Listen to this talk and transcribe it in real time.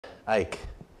Ike.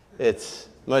 It's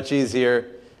much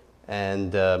easier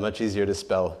and much easier to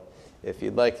spell. If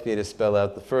you'd like me to spell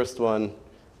out the first one,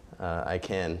 I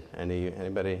can.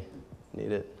 Anybody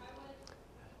need it?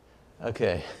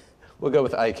 Okay, we'll go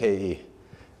with IKE.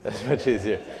 That's much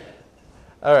easier.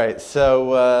 All right,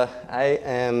 so I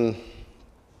am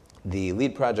the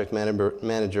lead project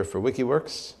manager for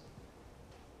WikiWorks.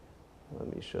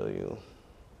 Let me show you.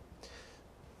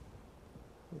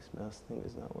 This mouse thing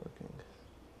is not working.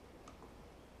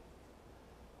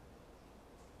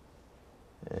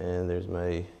 And there's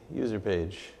my user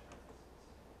page.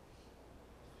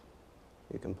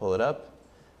 You can pull it up.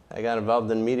 I got involved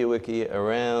in MediaWiki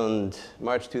around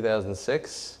March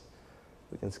 2006.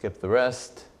 We can skip the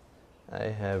rest. I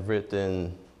have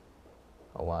written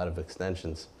a lot of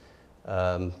extensions.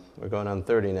 We're going on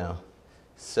 30 now.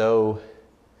 So,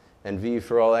 and V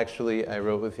for all, actually, I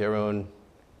wrote with Yaron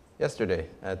yesterday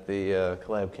at the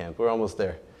collab camp. We're almost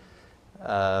there.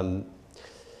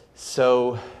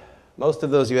 So most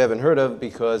of those you haven't heard of,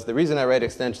 because the reason I write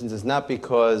extensions is not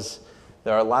because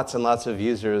there are lots and lots of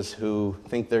users who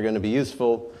think they're going to be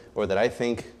useful or that I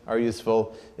think are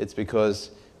useful. It's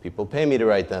because people pay me to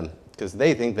write them because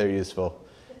they think they're useful.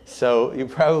 So you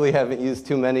probably haven't used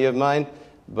too many of mine,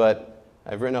 but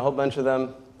I've written a whole bunch of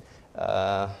them.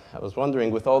 I was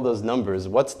wondering, with all those numbers,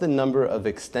 what's the number of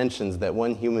extensions that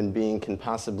one human being can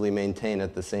possibly maintain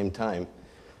at the same time?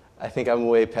 I think I'm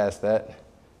way past that.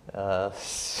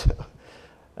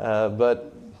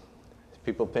 But if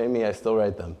people pay me, I still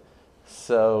write them.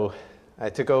 So I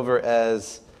took over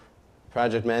as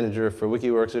project manager for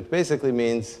WikiWorks, which basically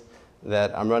means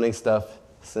that I'm running stuff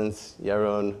since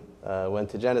Yaron went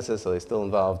to Genesis, so he's still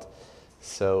involved.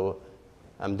 So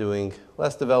I'm doing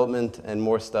less development and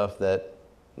more stuff that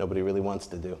nobody really wants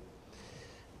to do.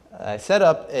 I set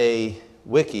up a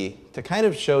wiki to kind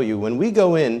of show you when we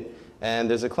go in and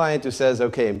there's a client who says,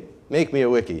 okay, make me a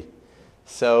wiki.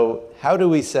 So how do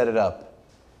we set it up?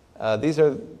 These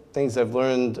are things I've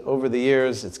learned over the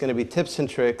years. It's going to be tips and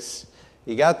tricks.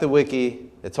 You got the wiki.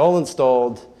 It's all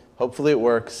installed. Hopefully it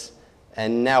works.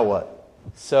 And now what?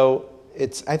 So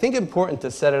it's, I think, important to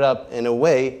set it up in a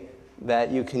way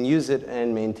that you can use it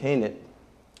and maintain it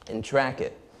and track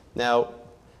it. Now,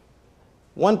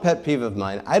 one pet peeve of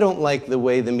mine, I don't like the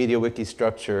way the MediaWiki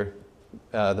structure,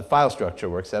 the file structure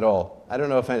works at all. I don't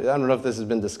know if this has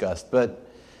been discussed, but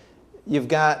you've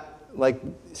got,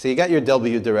 so you got your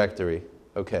W directory.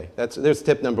 Okay, there's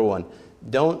tip number one.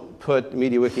 Don't put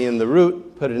MediaWiki in the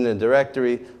root, put it in a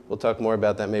directory. We'll talk more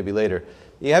about that maybe later.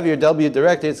 You have your W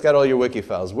directory, it's got all your wiki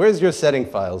files. Where's your setting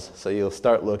files? So you'll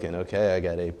start looking, okay, I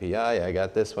got API, I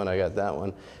got this one, I got that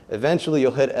one. Eventually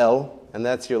you'll hit L, and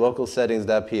that's your local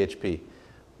settings.php.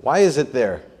 Why is it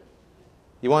there?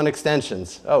 You want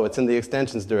extensions. Oh, it's in the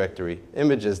extensions directory.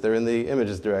 Images, they're in the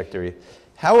images directory.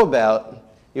 How about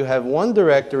you have one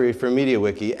directory for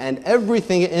MediaWiki, and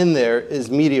everything in there is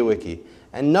MediaWiki,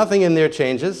 and nothing in there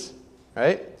changes,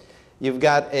 right? You've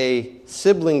got a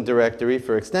sibling directory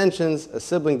for extensions, a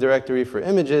sibling directory for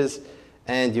images,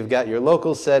 and you've got your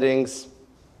local settings,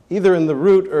 either in the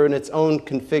root or in its own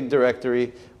config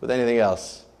directory with anything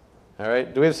else. All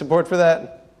right, do we have support for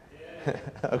that? Yeah.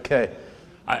 Okay.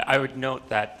 I would note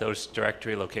that those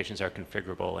directory locations are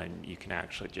configurable, and you can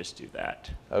actually just do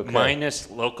that. Okay. Minus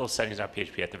local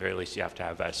settings.php, at the very least, you have to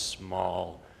have a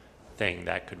small thing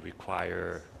that could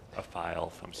require a file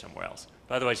from somewhere else.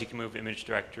 But otherwise, you can move image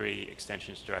directory,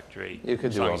 extensions directory. You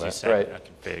could do all that, as you set a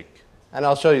config. And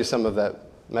I'll show you some of that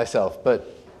myself.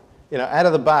 But out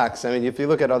of the box, I mean, if you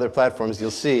look at other platforms,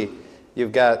 you'll see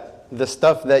you've got the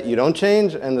stuff that you don't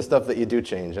change and the stuff that you do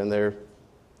change, and they're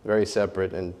very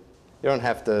separate. And you don't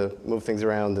have to move things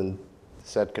around and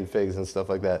set configs and stuff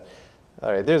like that.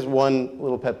 All right, there's one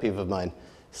little pet peeve of mine.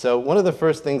 So one of the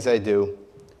first things I do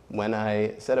when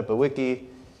I set up a wiki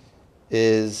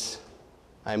is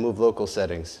I move local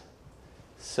settings.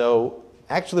 So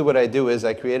actually what I do is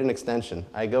I create an extension.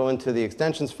 I go into the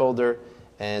extensions folder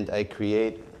and I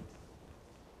create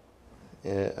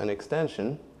an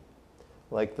extension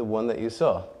like the one that you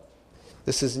saw.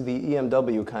 This is the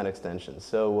EMWCon extension.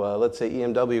 So let's say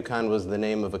EMWCon was the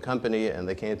name of a company, and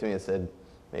they came to me and said,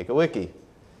 make a wiki.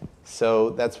 So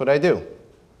that's what I do.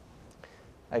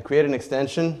 I create an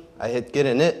extension. I hit git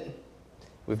init.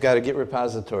 We've got a Git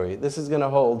repository. This is going to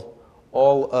hold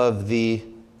all of the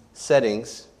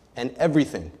settings and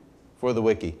everything for the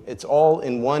wiki. It's all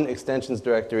in one extensions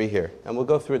directory here. And we'll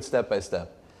go through it step by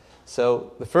step.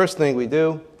 So the first thing we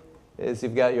do is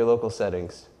you've got your local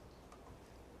settings.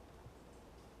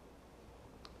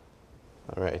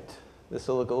 All right, this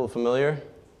will look a little familiar.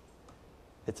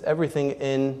 It's everything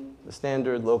in the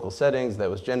standard local settings that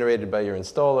was generated by your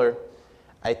installer.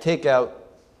 I take out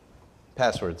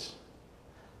passwords.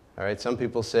 All right, some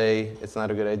people say it's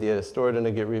not a good idea to store it in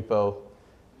a Git repo. All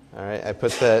right, I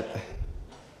put that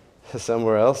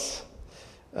somewhere else.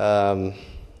 Let me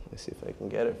see if I can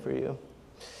get it for you.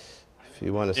 If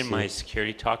you want to see. In my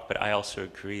security talk, but I also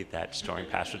agree that storing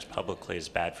passwords publicly is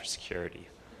bad for security.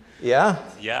 Yeah?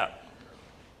 Yeah.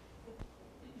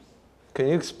 Can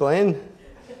you explain?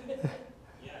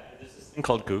 Yeah, there's this thing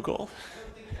called Google.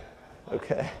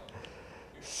 Okay.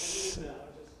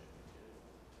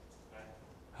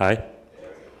 Hi.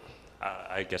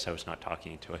 I guess I was not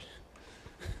talking to it.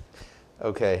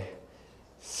 Okay.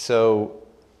 So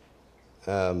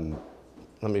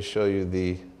let me show you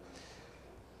the, see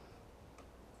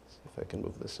if I can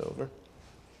move this over.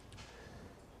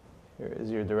 Here is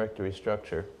your directory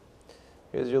structure.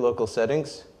 Here's your local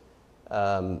settings.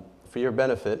 For your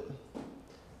benefit,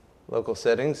 local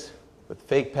settings with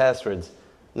fake passwords.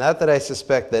 Not that I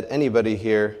suspect that anybody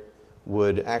here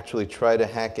would actually try to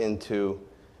hack into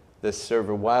this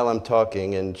server while I'm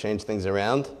talking and change things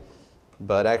around,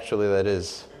 but actually that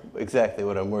is exactly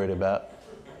what I'm worried about.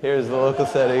 Here's the local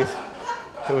settings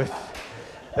with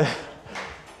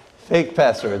fake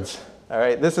passwords. All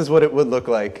right, this is what it would look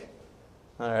like.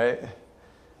 All right.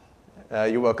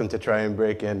 You're welcome to try and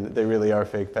break in. They really are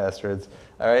fake passwords.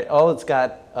 All right, all it's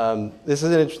got, this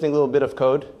is an interesting little bit of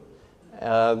code.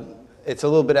 It's a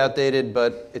little bit outdated,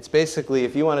 but it's basically,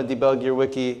 if you want to debug your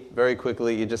wiki very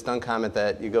quickly, you just uncomment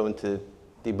that, you go into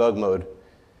debug mode.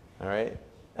 All right.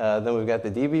 Then we've got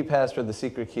the DB password, the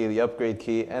secret key, the upgrade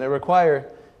key, and a require.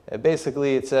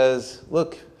 Basically, it says,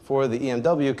 look for the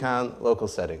EMWCon local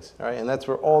settings. All right, and that's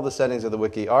where all the settings of the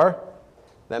wiki are.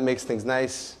 That makes things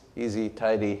nice, easy,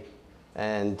 tidy,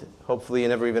 and hopefully you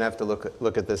never even have to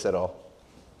look at this at all.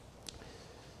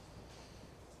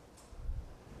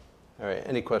 All right,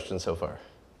 any questions so far?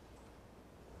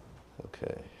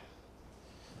 Okay.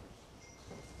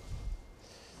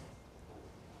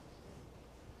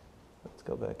 Let's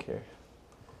go back here.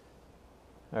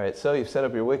 All right, so you've set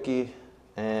up your wiki,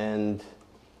 and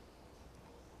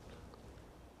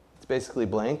it's basically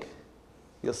blank.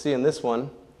 You'll see in this one,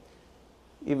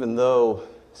 even though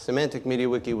Semantic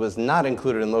MediaWiki was not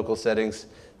included in local settings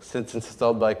since it's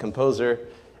installed by Composer,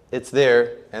 it's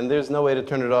there, and there's no way to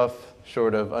turn it off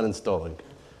short of uninstalling.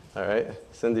 All right?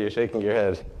 Cindy, you're shaking your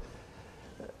head.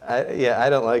 Yeah, I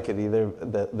don't like it either,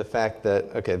 the fact that,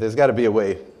 okay, there's got to be a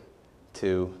way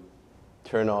to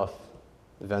turn off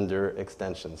vendor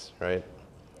extensions, right?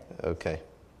 Okay.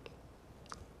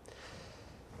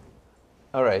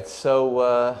 All right,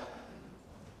 so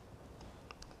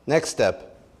next step.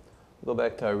 Go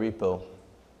back to our repo.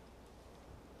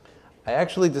 I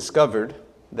actually discovered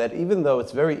that even though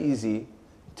it's very easy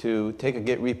to take a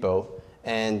Git repo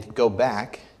and go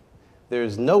back,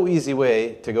 there's no easy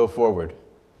way to go forward.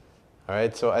 All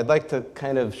right, so I'd like to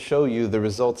kind of show you the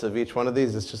results of each one of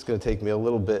these. It's just going to take me a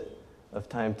little bit of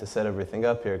time to set everything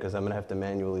up here because I'm going to have to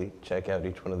manually check out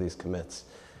each one of these commits.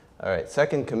 All right,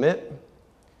 second commit,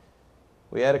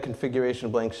 we add a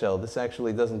configuration blank shell. This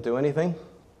actually doesn't do anything.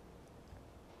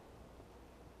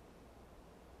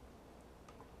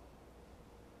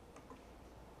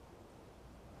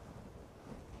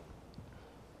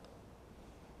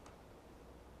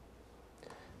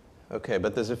 Okay,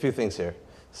 but there's a few things here.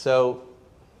 So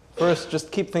first, just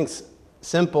keep things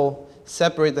simple.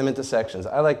 Separate them into sections.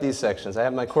 I like these sections. I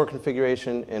have my core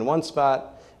configuration in one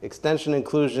spot, extension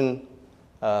inclusion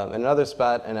in another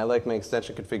spot, and I like my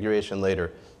extension configuration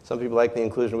later. Some people like the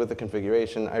inclusion with the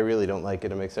configuration. I really don't like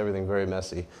it. It makes everything very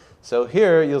messy. So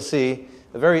here you'll see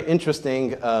a very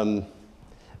interesting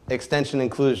extension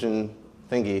inclusion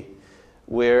thingy,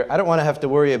 where I don't want to have to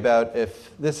worry about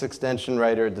if this extension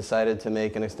writer decided to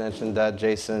make an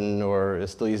extension.json or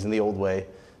is still using the old way.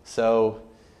 So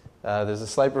there's a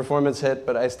slight performance hit,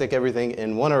 but I stick everything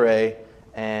in one array,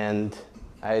 and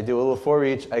I do a little for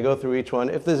each. I go through each one.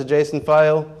 If there's a JSON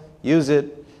file, use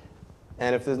it.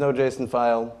 And if there's no JSON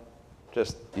file,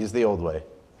 just use the old way.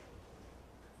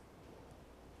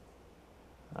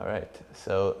 All right,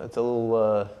 so it's a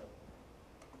little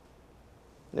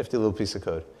nifty little piece of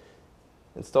code.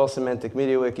 Install Semantic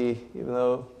MediaWiki, even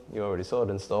though you already saw it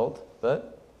installed,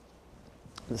 but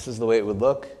this is the way it would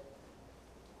look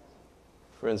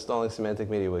for installing Semantic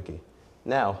MediaWiki.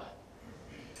 Now,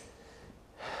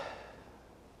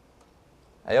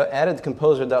 I added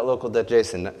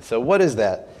composer.local.json. So what is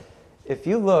that? If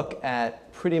you look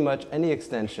at pretty much any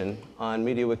extension on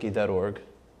MediaWiki.org,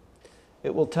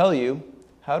 it will tell you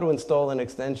how to install an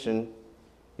extension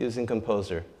using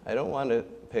Composer. I don't want to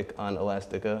pick on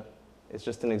Elastica It's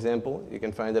just an example. You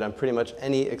can find it on pretty much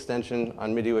any extension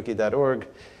on MediaWiki.org.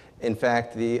 In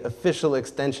fact, the official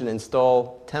extension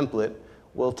install template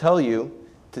will tell you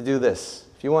to do this.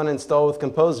 If you want to install with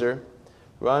Composer,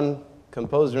 run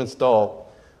Composer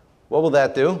install. What will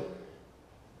that do?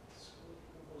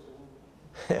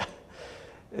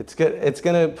 It's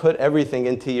going to put everything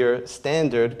into your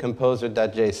standard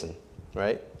composer.json,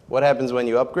 right? What happens when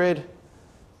you upgrade?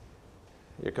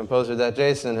 Your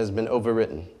composer.json has been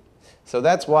overwritten. So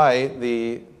that's why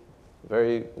the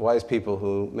very wise people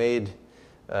who made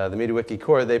the MediaWiki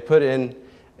core, they put in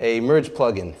a merge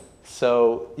plugin.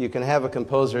 So you can have a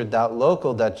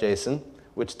composer.local.json,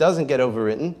 which doesn't get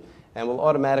overwritten and will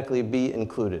automatically be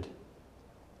included.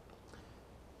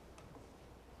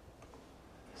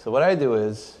 So what I do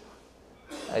is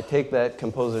I take that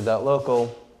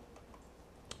composer.local,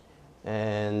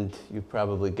 and you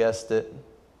probably guessed it.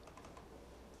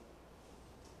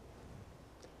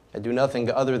 I do nothing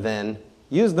other than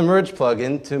use the merge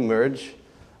plugin to merge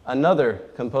another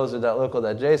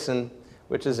composer.local.json,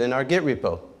 which is in our Git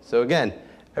repo. So again,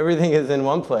 everything is in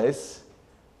one place,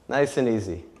 nice and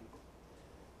easy.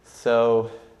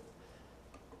 So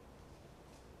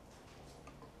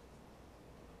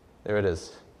there it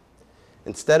is.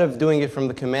 Instead of doing it from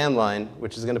the command line,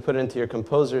 which is going to put it into your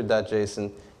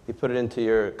composer.json, you put it into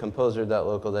your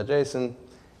composer.local.json,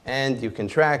 and you can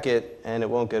track it, and it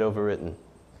won't get overwritten.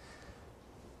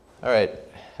 All right.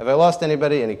 Have I lost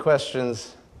anybody? Any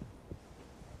questions?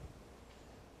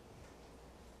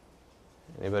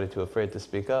 Anybody too afraid to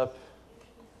speak up?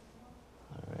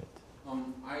 All right.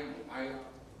 I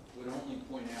would only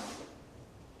point out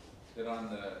that on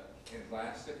the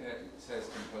Elastic it says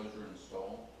Composer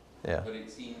install, Yeah. but it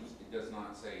seems it does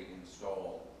not say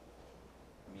install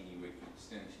MediaWiki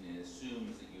extension. It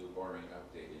assumes that you have already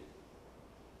updated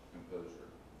Composer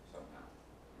somehow,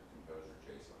 your Composer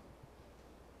JSON.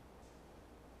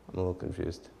 I'm a little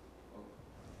confused.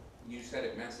 You said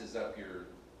it messes up your.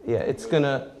 Yeah, it's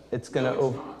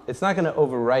not gonna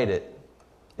overwrite it.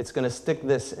 It's gonna stick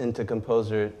this into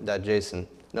composer.json.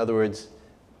 In other words.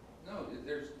 No,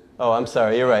 there's. Oh, I'm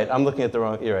sorry. You're right. I'm looking at the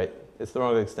wrong. You're right. It's the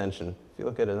wrong extension. If you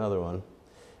look at another one,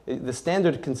 the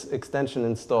standard extension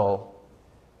install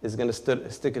is going to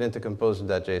stick it into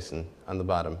composer.json on the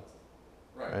bottom.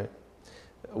 Right.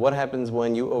 What happens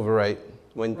when you overwrite?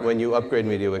 When you upgrade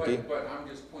MediaWiki? But I'm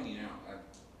just pointing out.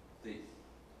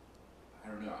 I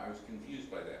don't know. I was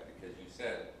confused by that because you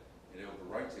said it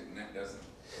overwrites it and that doesn't.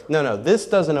 No, this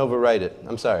doesn't overwrite it.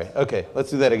 I'm sorry. Okay,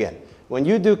 let's do that again. When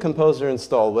you do composer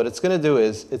install, what it's going to do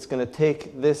is it's going to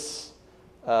take this.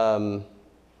 Okay,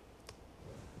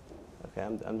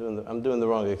 I'm doing the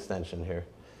wrong extension here.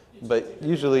 But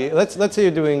usually, let's say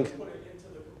you're doing. Put it into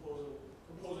the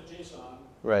composer JSON.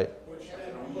 Right. Which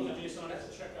then composer JSON has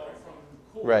to check out from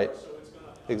core. Right. So it's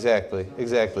gonna.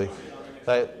 Exactly.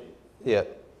 Yeah.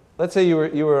 Let's say you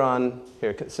were on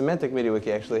here. Semantic MediaWiki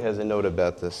actually has a note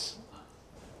about this.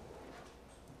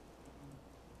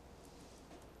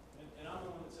 And I'm the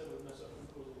one that said it would mess up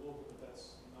composer local, but that's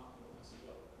not what messes it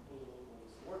up. Composer local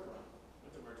is the workaround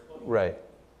with the merge plugin. Right.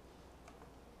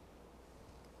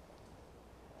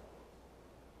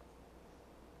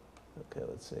 Okay,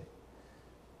 let's see.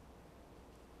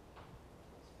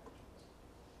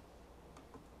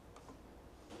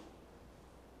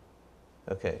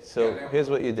 Okay, so here's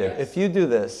what you did. If you do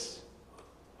this,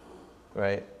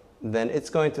 right, then it's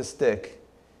going to stick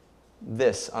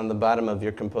this on the bottom of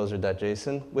your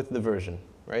composer.json with the version,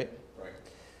 right? Right.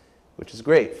 Which is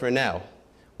great for now.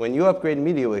 When you upgrade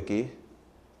MediaWiki,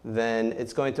 then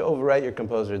it's going to overwrite your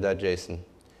composer.json,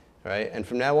 right? And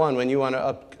from now on, when you want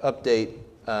to update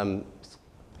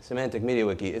Semantic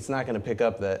MediaWiki, it's not going to pick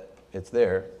up that it's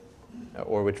there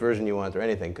or which version you want or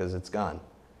anything because it's gone.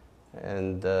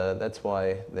 And that's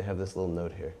why they have this little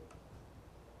note here.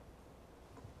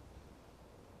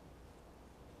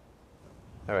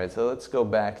 All right, so let's go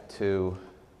back to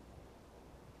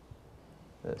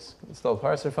this. Install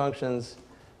parser functions,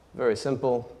 very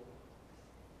simple.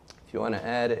 If you want to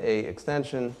add a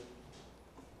extension,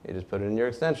 you just put it in your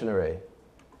extension array.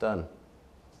 Done.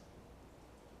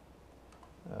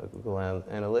 Google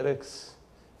Analytics,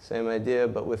 same idea,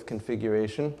 but with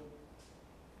configuration.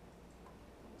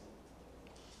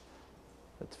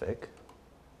 That's fake.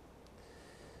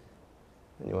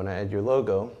 And you want to add your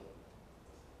logo.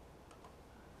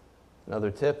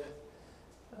 Another tip,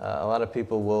 a lot of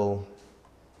people will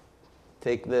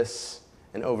take this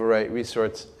and overwrite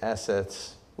resource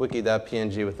assets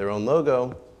wiki.png with their own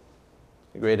logo.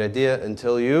 A great idea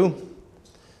until you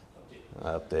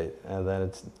update. And then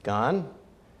it's gone.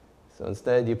 So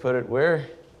instead you put it where?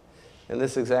 In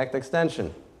this exact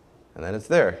extension. And then it's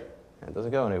there. and it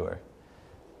doesn't go anywhere.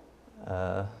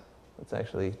 Let's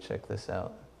actually check this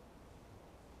out.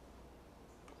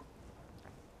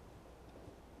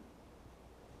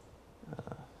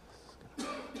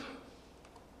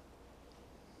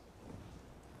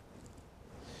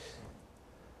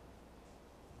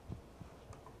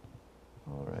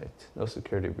 All right, no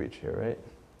security breach here, right?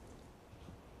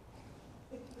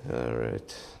 All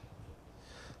right,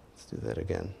 let's do that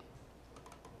again.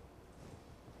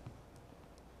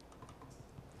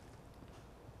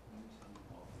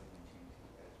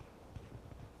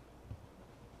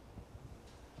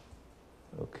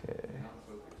 Okay.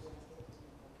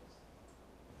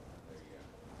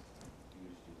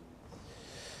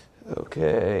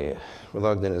 Okay, we're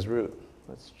logged in as root.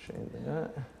 Let's change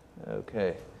that.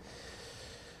 Okay.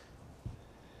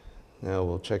 Now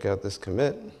we'll check out this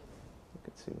commit. You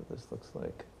can see what this looks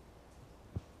like.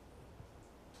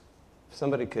 If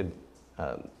somebody could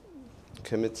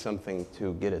commit something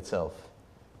to Git itself,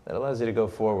 that allows you to go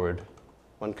forward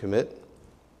one commit.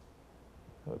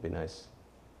 That would be nice.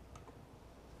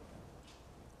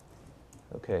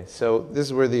 Okay, so this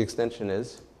is where the extension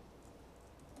is.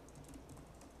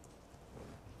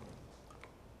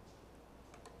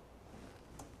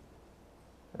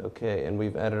 Okay, and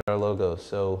we've added our logo.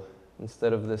 So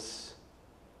instead of this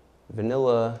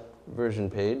vanilla version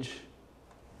page,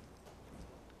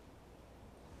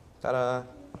 ta-da!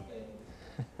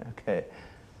 Okay.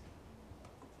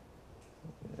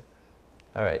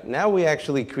 All right, now we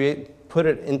actually put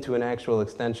it into an actual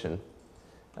extension.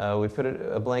 We put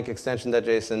a blank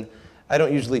extension.json. I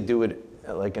don't usually do it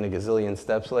like in a gazillion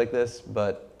steps like this,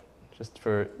 but just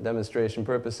for demonstration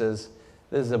purposes,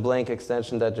 this is a blank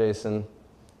extension.json.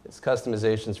 It's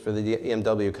customizations for the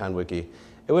EMWCon wiki.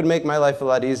 It would make my life a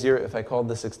lot easier if I called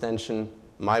this extension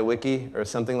my wiki or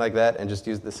something like that and just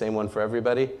used the same one for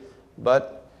everybody.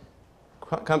 But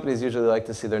companies usually like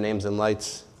to see their names in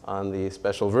lights on the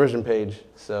special version page,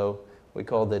 so we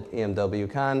called it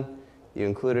EMWCon. You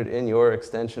include it in your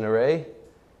extension array,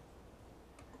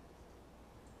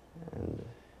 and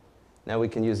now we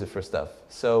can use it for stuff.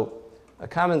 So a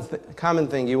common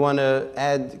thing, you want to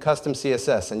add custom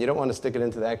CSS, and you don't want to stick it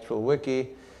into the actual wiki.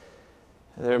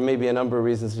 There may be a number of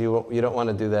reasons you don't want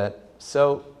to do that.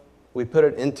 So we put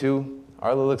it into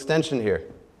our little extension here.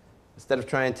 Instead of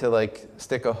trying to like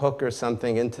stick a hook or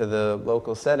something into the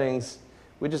local settings,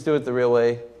 we just do it the real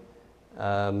way.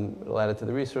 It'll add it to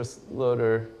the resource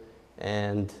loader.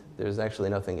 And there's actually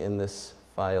nothing in this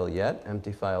file yet.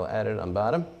 Empty file added on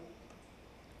bottom.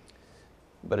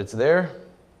 But it's there.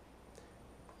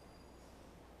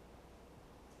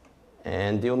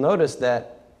 And you'll notice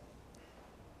that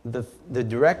the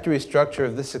directory structure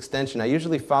of this extension, I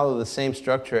usually follow the same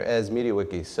structure as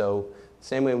MediaWiki. So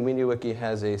same way MediaWiki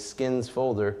has a skins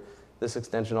folder, this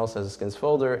extension also has a skins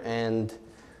folder. And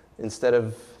instead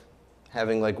of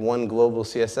having like one global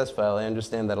CSS file, I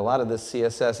understand that a lot of this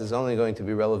CSS is only going to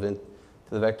be relevant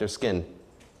to the vector skin.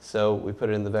 So we put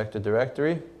it in the vector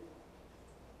directory,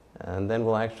 and then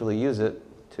we'll actually use it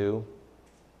to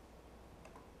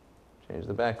change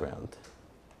the background.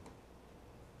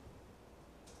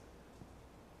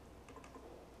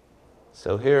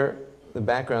 So here, the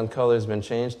background color has been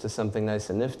changed to something nice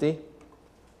and nifty.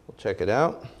 We'll check it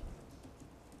out.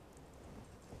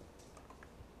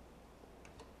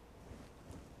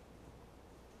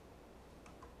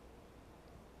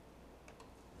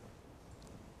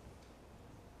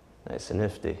 Nice and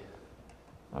nifty.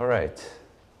 All right.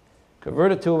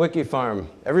 Convert it to a wiki farm.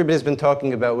 Everybody's been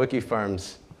talking about wiki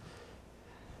farms.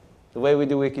 The way we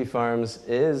do wiki farms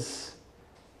is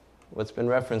what's been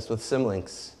referenced with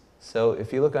symlinks. So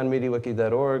if you look on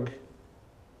MediaWiki.org,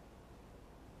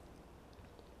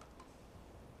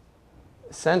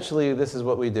 essentially this is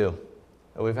what we do.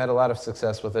 We've had a lot of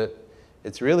success with it.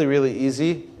 It's really, really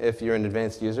easy if you're an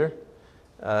advanced user.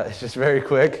 It's just very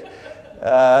quick.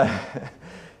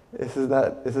 This is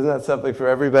not something for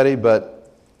everybody,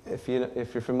 but if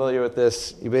you're familiar with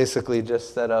this, you basically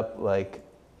just set up like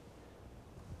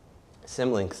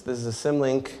symlinks. This is a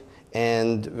symlink,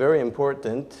 and very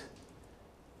important,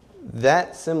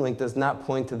 that symlink does not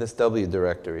point to this W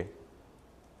directory.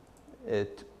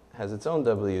 It has its own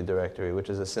W directory, which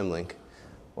is a symlink.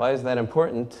 Why is that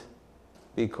important?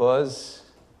 Because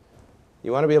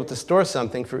you want to be able to store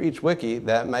something for each wiki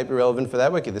that might be relevant for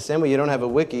that wiki. The same way you don't have a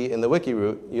wiki in the wiki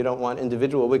root, you don't want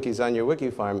individual wikis on your wiki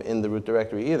farm in the root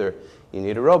directory either. You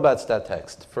need a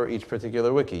robots.txt for each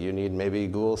particular wiki. You need maybe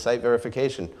Google site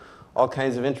verification, all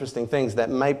kinds of interesting things that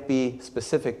might be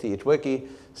specific to each wiki.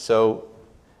 So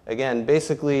again,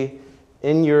 basically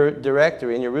in your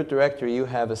directory, in your root directory, you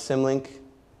have a symlink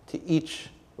to each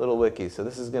little wiki. So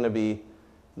this is going to be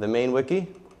the main wiki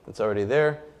that's already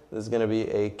there. This is going to be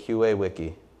a QA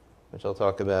wiki, which I'll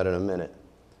talk about in a minute.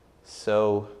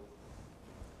 So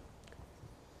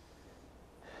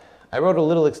I wrote a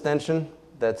little extension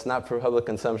that's not for public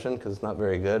consumption because it's not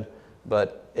very good,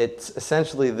 but it's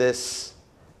essentially this,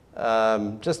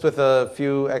 just with a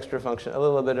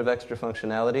little bit of extra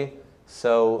functionality.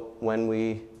 So when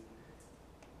we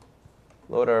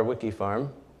load our wiki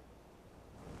farm,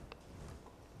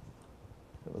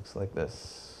 it looks like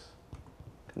this.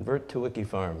 Convert to wiki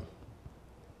farm.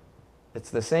 It's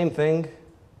the same thing,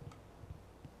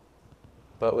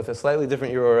 but with a slightly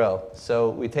different URL. So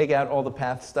we take out all the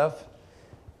path stuff,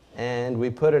 and we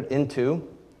put it into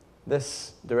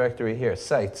this directory here,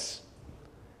 sites.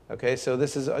 Okay, so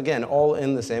this is, again, all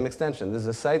in the same extension. This is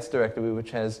a sites directory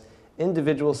which has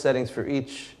individual settings for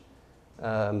each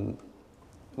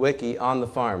wiki on the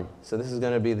farm. So this is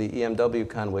going to be the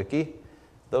EMWCon wiki.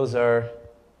 Those are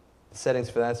settings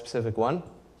for that specific one.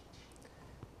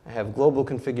 I have global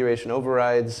configuration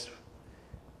overrides,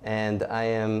 and I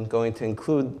am going to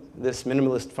include this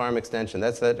minimalist farm extension.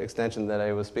 That's that extension that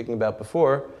I was speaking about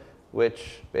before,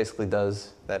 which basically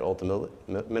does that ultimate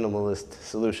minimalist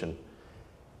solution.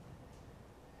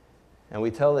 And we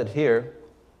tell it here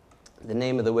the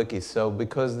name of the wiki. So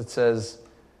because it says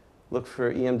look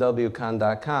for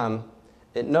emwcon.com,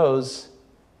 it knows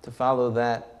to follow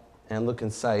that and look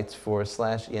in sites for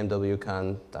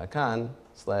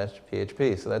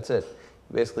 /emwcon.com/php. So that's it.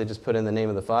 You basically just put in the name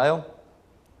of the file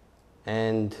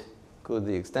and include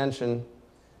the extension.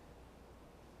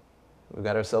 We've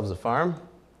got ourselves a farm.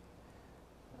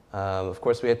 Of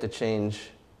course, we have to change.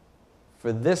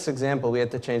 For this example, we have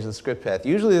to change the script path.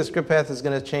 Usually the script path is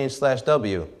going to change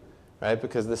 /w, right?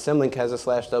 Because the symlink has a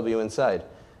 /w inside.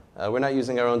 We're not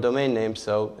using our own domain name,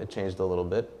 so it changed a little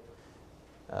bit.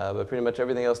 But pretty much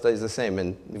everything else stays the same,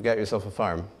 and you've got yourself a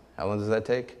farm. How long does that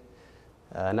take?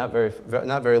 Not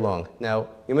very long. Now,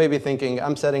 you may be thinking,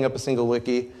 I'm setting up a single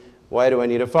wiki. Why do I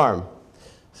need a farm?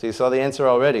 So you saw the answer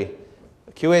already.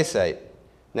 A QA site.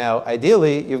 Now,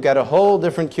 ideally, you've got a whole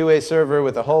different QA server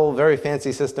with a whole very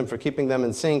fancy system for keeping them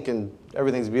in sync, and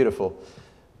everything's beautiful.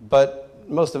 But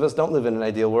most of us don't live in an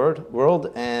ideal world,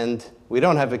 and we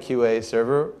don't have a QA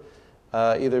server,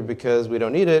 either because we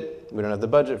don't need it, we don't have the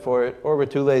budget for it, or we're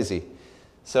too lazy.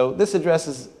 So this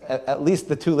addresses at least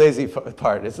the too lazy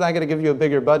part. It's not going to give you a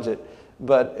bigger budget,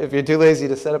 but if you're too lazy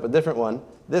to set up a different one,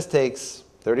 this takes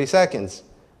 30 seconds,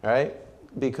 right?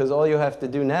 Because all you have to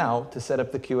do now to set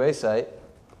up the QA site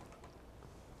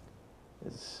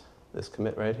is this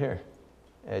commit right here,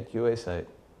 add QA site,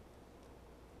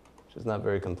 which is not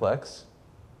very complex.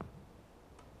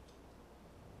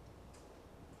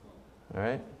 All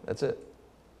right, that's it.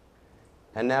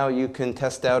 And now you can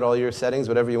test out all your settings,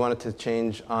 whatever you wanted to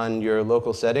change on your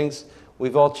local settings.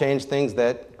 We've all changed things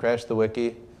that crash the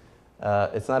wiki.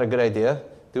 It's not a good idea.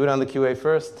 Do it on the QA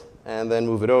first, and then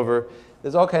move it over.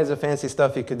 There's all kinds of fancy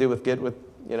stuff you could do with Git with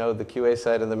the QA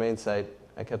site and the main site.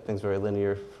 I kept things very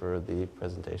linear for the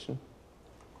presentation.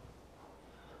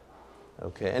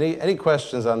 Okay, any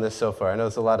questions on this so far? I know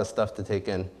it's a lot of stuff to take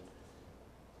in.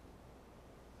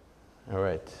 All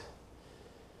right.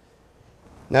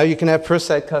 Now you can have per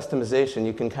site customization.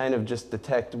 You can kind of just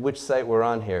detect which site we're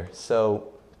on here.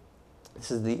 So this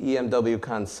is the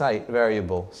EMWCon site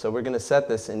variable. So we're going to set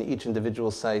this in each individual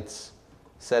site's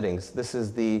settings. This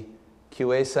is the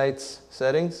QA sites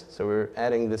settings. So we're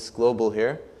adding this global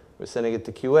here. We're setting it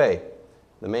to QA.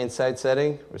 The main site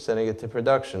setting, we're setting it to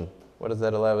production. What does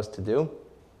that allow us to do?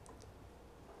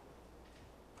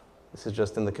 This is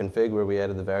just in the config where we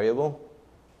added the variable.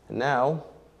 And now,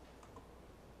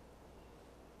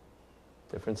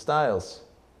 different styles.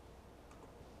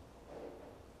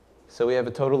 So we have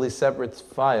a totally separate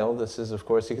file. This is, of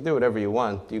course, you can do whatever you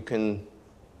want. You can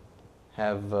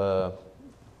have the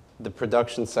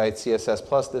production site CSS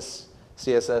plus this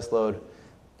CSS load.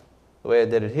 The way I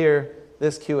did it here,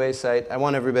 this QA site, I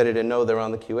want everybody to know they're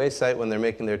on the QA site when they're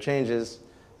making their changes.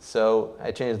 So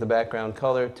I changed the background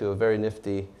color to a very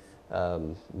nifty,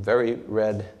 very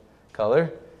red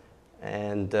color.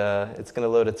 And it's going to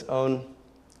load its own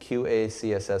QA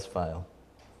CSS file,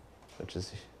 which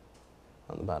is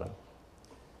on the bottom.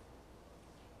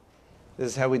 This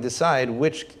is how we decide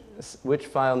which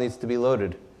file needs to be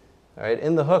loaded. All right,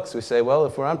 in the hooks, we say, well,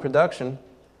 if we're on production,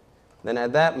 then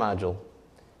add that module.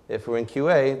 If we're in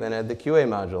QA, then add the QA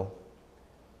module.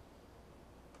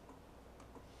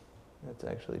 Let's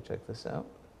actually check this out.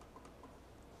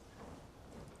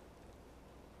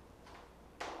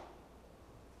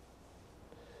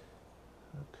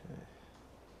 Okay.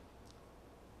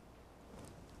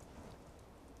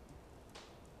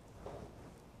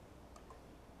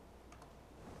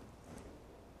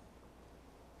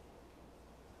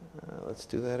 let's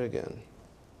do that again.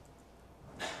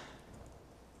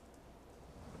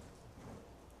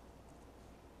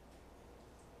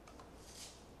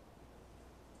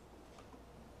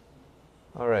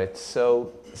 All right,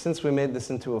 so since we made this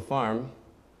into a farm,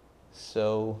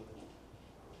 so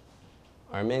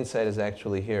our main site is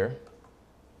actually here.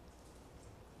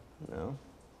 No.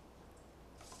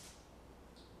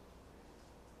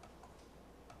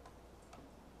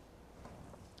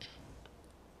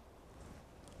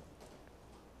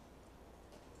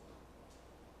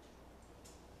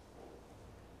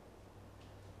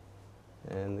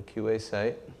 And the QA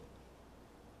site.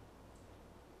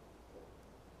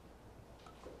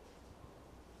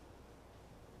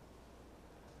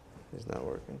 Is not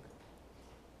working.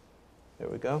 There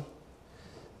we go.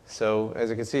 So as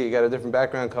you can see, you got a different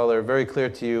background color, very clear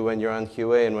to you when you're on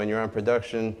QA, and when you're on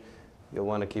production, you'll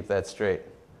want to keep that straight.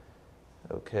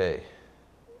 Okay.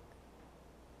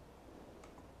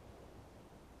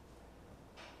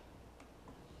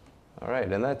 All right,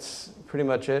 and that's pretty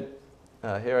much it.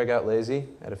 Here I got lazy,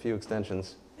 add a few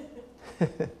extensions.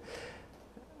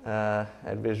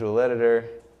 Add visual editor,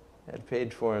 add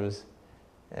page forms,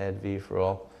 add V for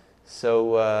all.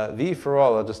 So V for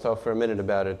all, I'll just talk for a minute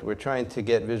about it. We're trying to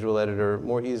get visual editor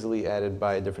more easily added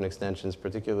by different extensions,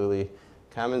 particularly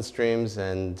common streams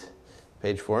and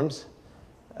page forms.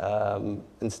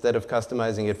 Instead of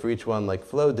customizing it for each one like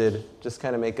Flow did, just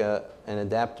kind of make an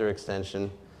adapter extension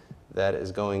that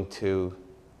is going to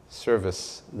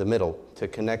service the middle to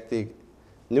connect the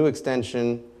new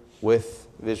extension with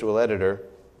visual editor,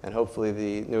 and hopefully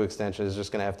the new extension is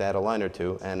just going to have to add a line or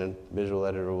two, and a visual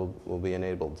editor will be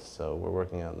enabled. So we're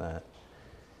working on that.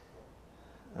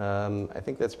 I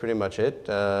think that's pretty much it.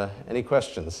 Any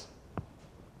questions?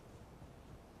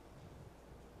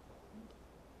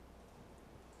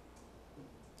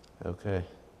 Okay.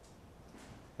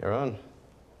 You're on.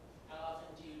 How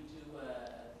often do you do like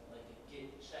a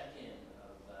Git check-in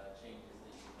of changes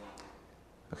that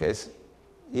you make? Okay.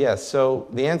 Yeah, so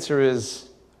the answer is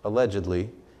allegedly.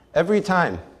 Every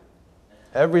time,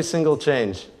 every single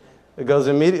change, it goes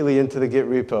immediately into the Git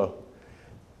repo.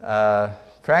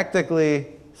 Practically,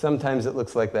 sometimes it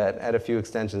looks like that, add a few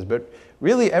extensions, but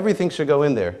really everything should go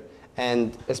in there.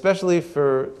 And especially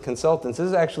for consultants, this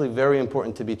is actually very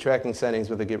important to be tracking settings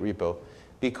with a Git repo,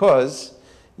 because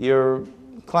your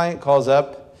client calls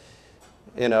up,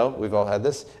 you know, we've all had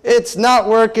this, it's not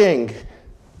working.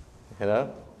 You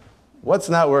know, what's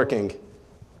not working?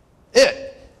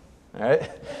 It. All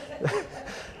right?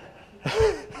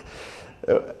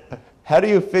 How do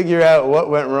you figure out what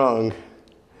went wrong?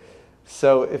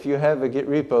 So if you have a Git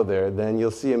repo there, then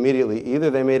you'll see immediately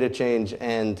either they made a change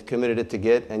and committed it to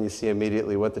Git, and you see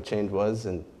immediately what the change was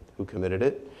and who committed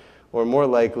it. Or more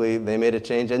likely, they made a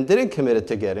change and didn't commit it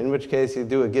to Git, in which case you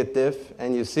do a Git diff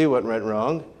and you see what went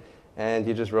wrong and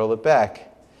you just roll it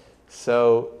back.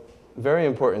 So very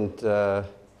important.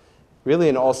 Really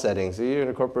in all settings, you're in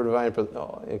a corporate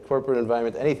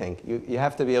environment, anything, you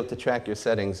have to be able to track your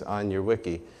settings on your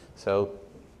wiki. So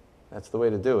that's the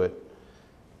way to do it.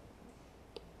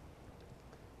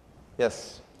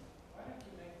 Yes? Why don't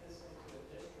you make this into a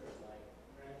distro like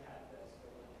Red Hat does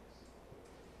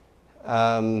for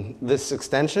Linux? This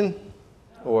extension?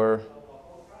 Or? The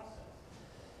whole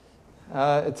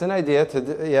process. It's an idea to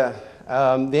do, yeah.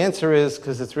 The answer is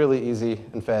because it's really easy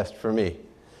and fast for me.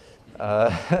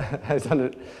 I've done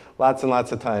it lots and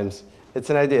lots of times. It's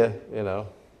an idea, you know,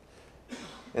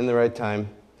 in the right time.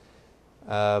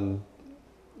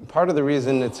 Part of the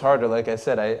reason it's harder, like I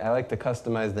said, I like to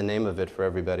customize the name of it for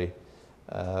everybody.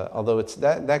 Although it's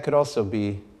that could also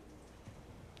be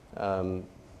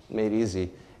made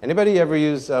easy. Anybody ever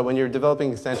use, when you're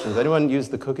developing extensions, anyone use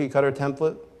the cookie cutter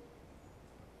template?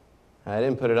 I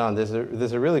didn't put it on. There's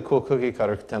a really cool cookie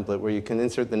cutter template where you can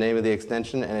insert the name of the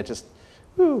extension, and it just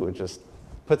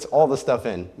puts all the stuff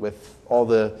in with all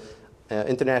the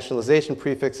internationalization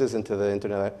prefixes into the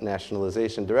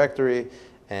internationalization directory,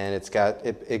 and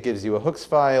it gives you a hooks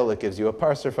file, it gives you a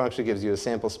parser function, it gives you a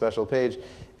sample special page.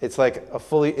 It's like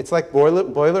it's like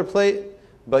boilerplate,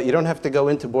 but you don't have to go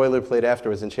into boilerplate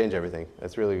afterwards and change everything.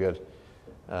 That's really good.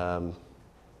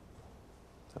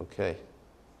 Okay.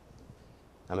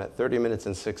 I'm at 30 minutes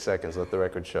and 6 seconds, let the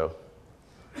record show.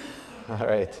 All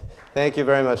right. Thank you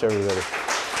very much, everybody.